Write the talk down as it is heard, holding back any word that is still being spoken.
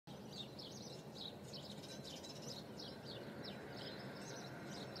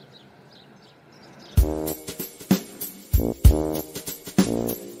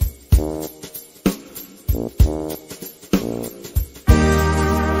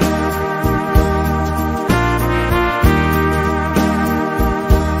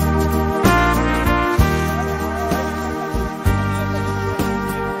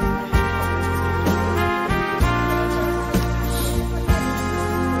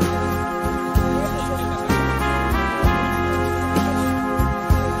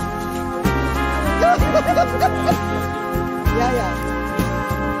Ja, ja.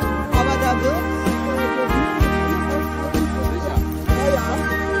 Aber da wird ja, ja.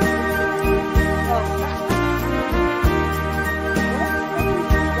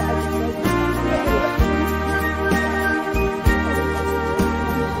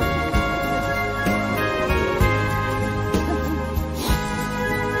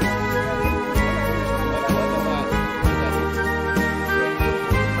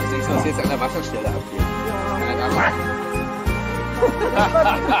 Jetzt an der Wasserstelle abgeben. Ja.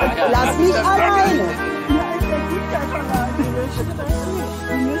 Lass mich alleine.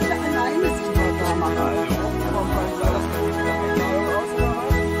 Die müsste alleine sich da machen.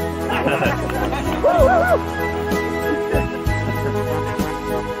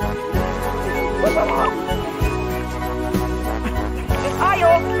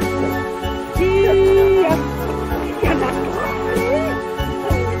 Ajo! Hier!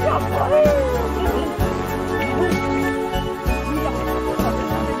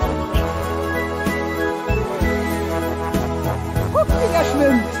 Guck, wie er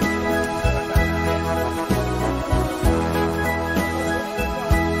schwimmt.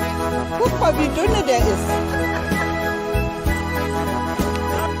 Guck mal, wie dünne der ist.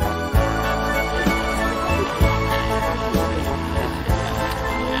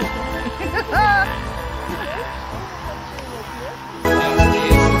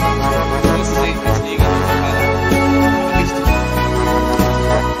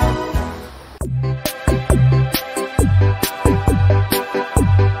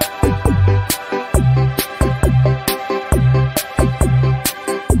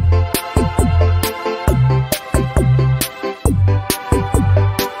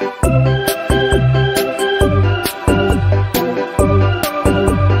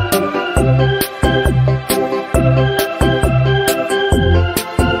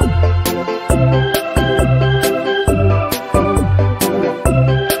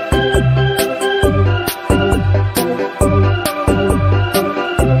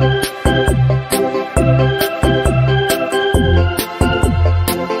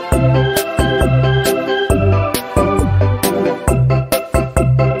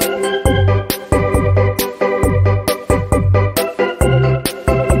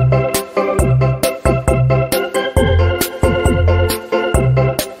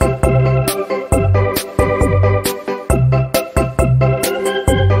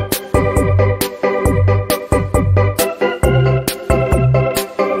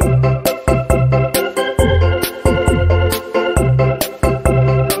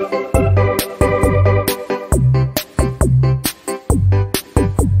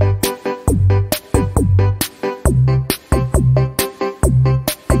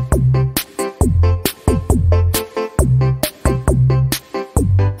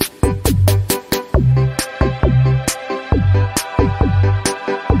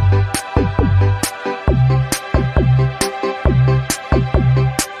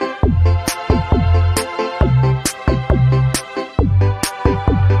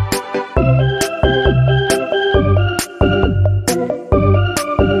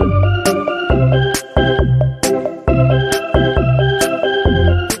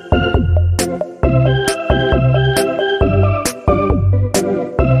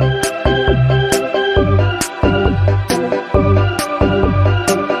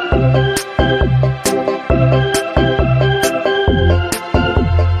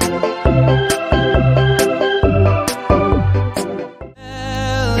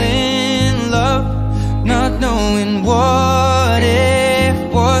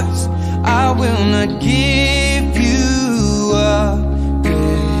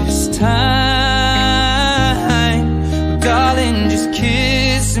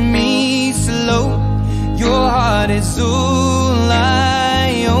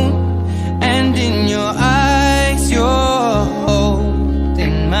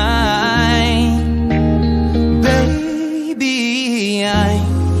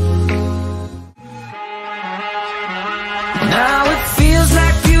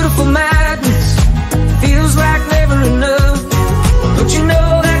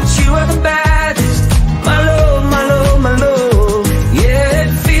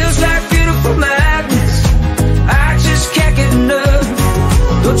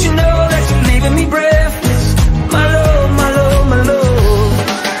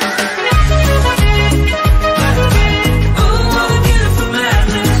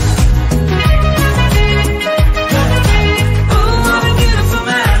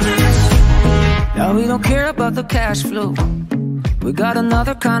 cash flow. We got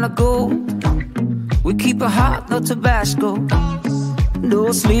another kind of gold. We keep it hot, no Tabasco.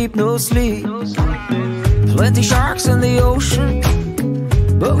 No sleep, no sleep. Plenty sharks in the ocean,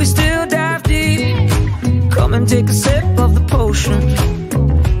 but we still dive deep. Come and take a sip of the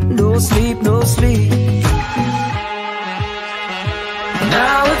potion. No sleep, no sleep.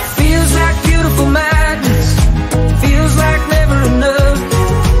 Now it feels like beautiful magic.